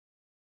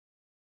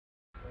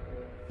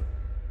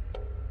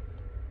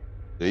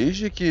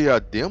Desde que a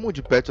demo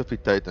de Path of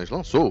Titans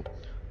lançou,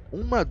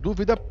 uma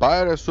dúvida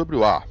paira sobre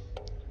o ar.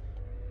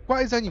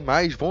 Quais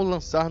animais vão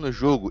lançar no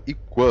jogo e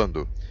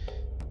quando?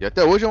 E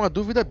até hoje é uma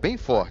dúvida bem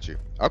forte.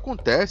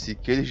 Acontece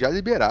que eles já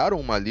liberaram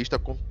uma lista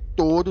com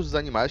todos os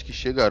animais que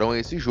chegarão a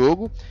esse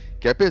jogo,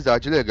 que apesar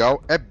de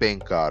legal, é bem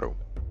caro.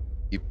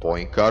 E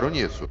põe caro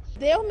nisso.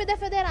 Deus me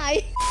defenderá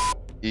aí.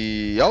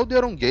 E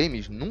Alderon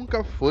Games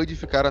nunca foi de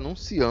ficar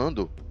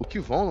anunciando o que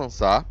vão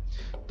lançar,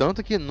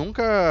 tanto que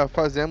nunca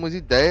fazemos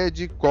ideia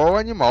de qual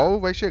animal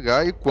vai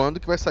chegar e quando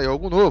que vai sair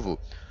algo novo.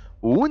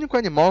 O único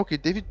animal que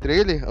teve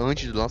trailer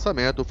antes do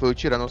lançamento foi o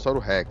Tiranossauro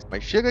Rex,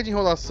 mas chega de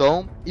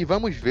enrolação e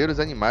vamos ver os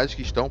animais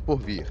que estão por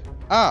vir.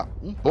 Ah,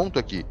 um ponto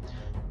aqui.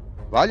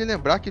 Vale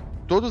lembrar que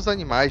todos os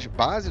animais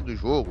base do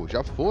jogo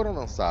já foram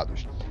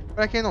lançados.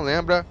 Para quem não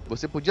lembra,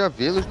 você podia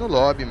vê-los no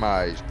lobby,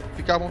 mas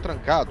ficavam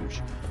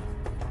trancados.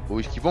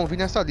 Os que vão vir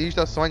nessa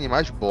lista são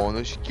animais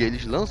bônus que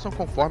eles lançam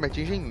conforme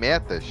atingem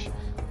metas.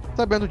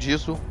 Sabendo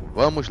disso,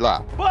 vamos lá.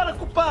 Bora,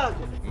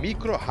 culpado!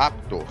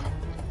 Microraptor.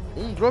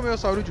 Um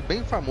dromeossaurídeo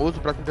bem famoso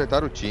para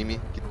completar o time,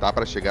 que tá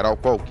para chegar a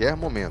qualquer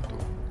momento.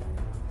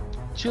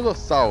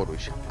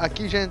 Tilossauros.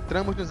 Aqui já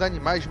entramos nos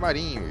animais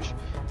marinhos.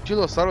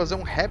 Tilossauros é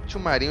um réptil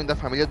marinho da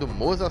família do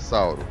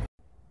Mosasauro.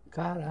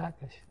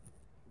 Caracas.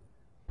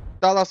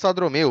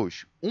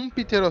 Talassadromeus. Um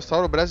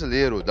pterossauro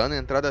brasileiro, dando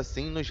entrada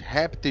assim nos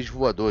répteis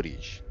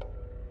voadores.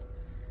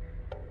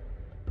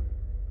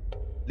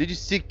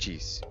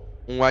 Lidicictis.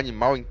 Um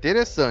animal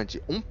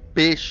interessante, um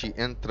peixe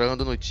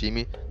entrando no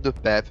time do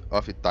Path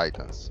of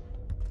Titans.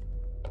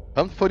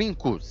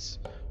 Amphoryncus,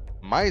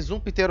 mais um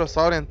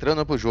pterossauro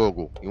entrando pro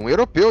jogo, e um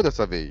europeu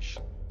dessa vez.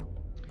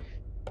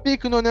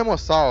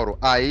 Picnonemossauro,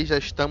 aí já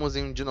estamos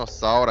em um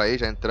dinossauro, aí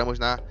já entramos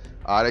na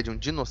área de um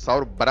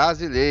dinossauro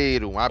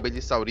brasileiro, um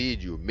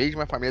abelissaurídeo,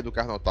 mesma família do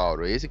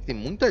Carnotauro, esse que tem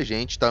muita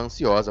gente está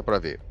ansiosa para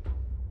ver.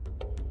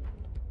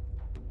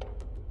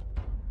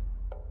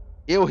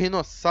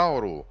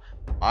 Eurinossauro,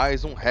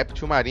 mais um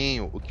réptil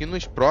marinho, o que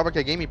nos prova que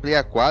a gameplay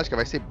aquática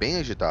vai ser bem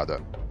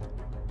agitada.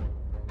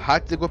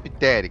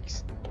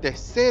 Hatzegopteryx,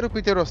 terceiro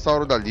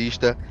pterossauro da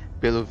lista,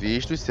 pelo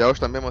visto os céus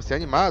também vão ser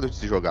animados de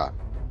se jogar.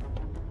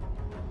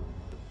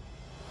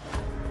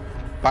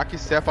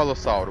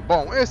 Pachycephalossauro,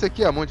 bom, esse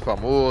aqui é muito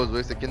famoso,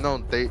 esse aqui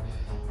não tem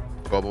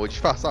como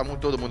disfarçar muito,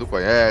 todo mundo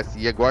conhece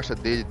e gosta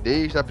dele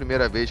desde a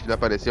primeira vez que ele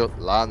apareceu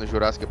lá no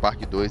Jurassic Park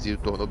 2 e o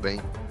tornou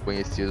bem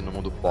conhecido no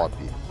mundo pop.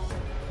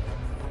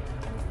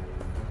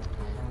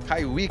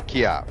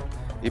 Kaiwikia.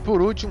 E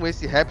por último,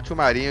 esse réptil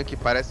marinho que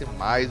parece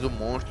mais o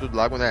monstro do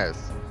Lago Ness.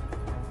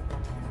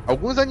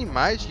 Alguns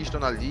animais que estão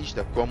na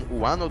lista, como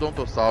o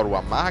Anodontossauro, o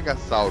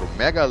Amargasauro,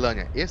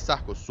 Megalania e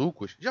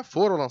Sarcosuchus, já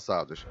foram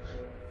lançados.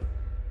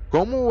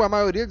 Como a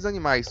maioria dos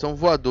animais são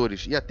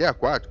voadores e até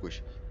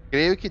aquáticos,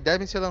 creio que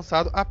devem ser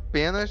lançados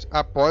apenas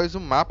após o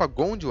mapa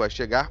Gondua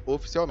chegar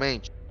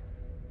oficialmente.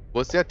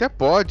 Você até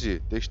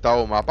pode testar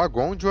o mapa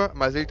Gondua,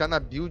 mas ele está na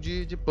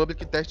build de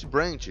Public Test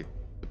Branch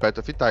do Path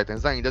of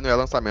Titans, ainda não é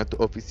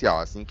lançamento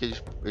oficial, assim que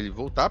ele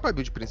voltar para a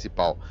build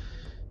principal.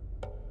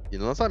 E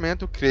no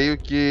lançamento, creio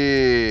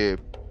que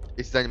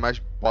esses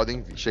animais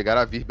podem chegar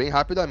a vir bem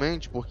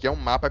rapidamente, porque é um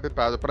mapa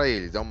preparado para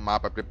eles. É um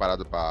mapa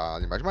preparado para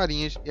animais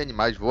marinhos e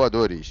animais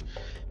voadores.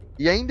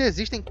 E ainda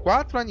existem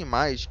 4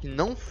 animais que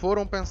não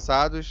foram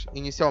pensados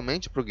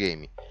inicialmente para o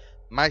game,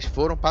 mas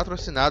foram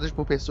patrocinados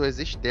por pessoas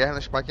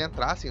externas para que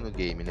entrassem no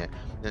game, né?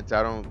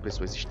 Entraram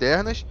pessoas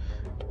externas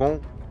com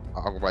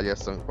a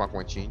avaliação, com a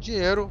quantia em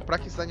dinheiro, para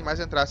que esses animais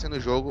entrassem no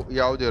jogo e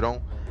a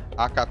Alderon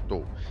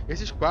acatou.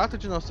 Esses 4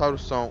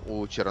 dinossauros são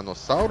o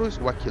Tyrannosaurus,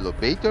 o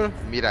Aquilobator,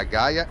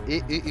 Miragaia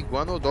e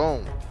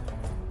Iguanodon.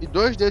 E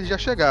 2 deles já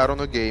chegaram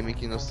no game,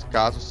 que no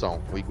caso são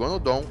o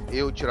Iguanodon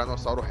e o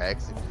Tiranossauro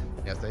Rex,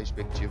 nessa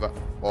respectiva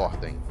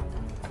ordem.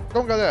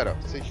 Então galera,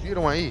 vocês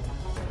viram aí?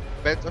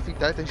 Path of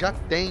Titans já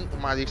tem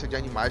uma lista de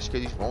animais que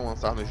eles vão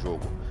lançar no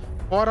jogo.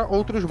 Fora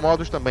outros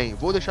modos também.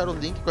 Vou deixar o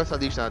link com essa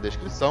lista na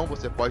descrição,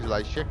 você pode ir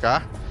lá e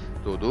checar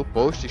todo o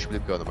post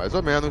explicando mais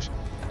ou menos.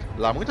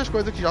 Lá muitas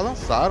coisas que já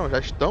lançaram, já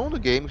estão no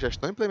game, já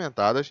estão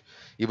implementadas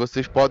e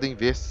vocês podem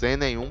ver sem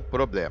nenhum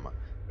problema,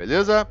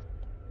 beleza?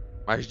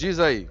 Mas diz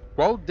aí,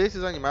 qual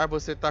desses animais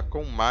você tá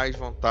com mais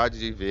vontade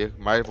de ver,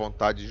 mais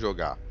vontade de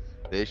jogar?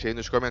 Deixa aí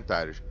nos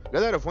comentários.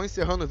 Galera, eu vou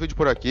encerrando o vídeo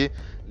por aqui.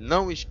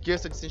 Não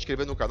esqueça de se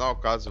inscrever no canal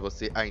caso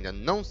você ainda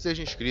não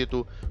seja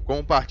inscrito.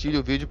 Compartilhe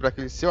o vídeo para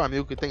aquele seu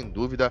amigo que tem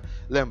dúvida.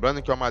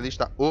 Lembrando que é uma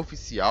lista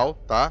oficial,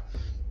 tá?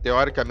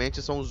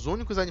 Teoricamente, são os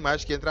únicos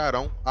animais que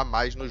entrarão a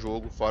mais no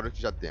jogo, fora o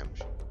que já temos.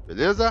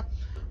 Beleza?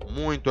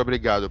 Muito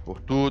obrigado por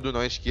tudo.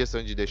 Não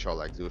esqueçam de deixar o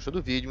like se gostou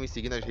do vídeo e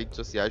seguir nas redes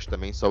sociais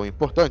também são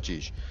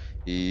importantes.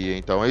 E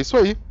então é isso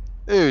aí.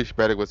 Eu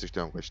espero que vocês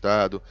tenham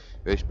gostado.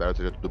 Eu espero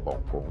que esteja tudo bom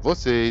com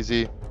vocês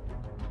e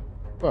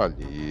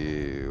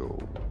valeu!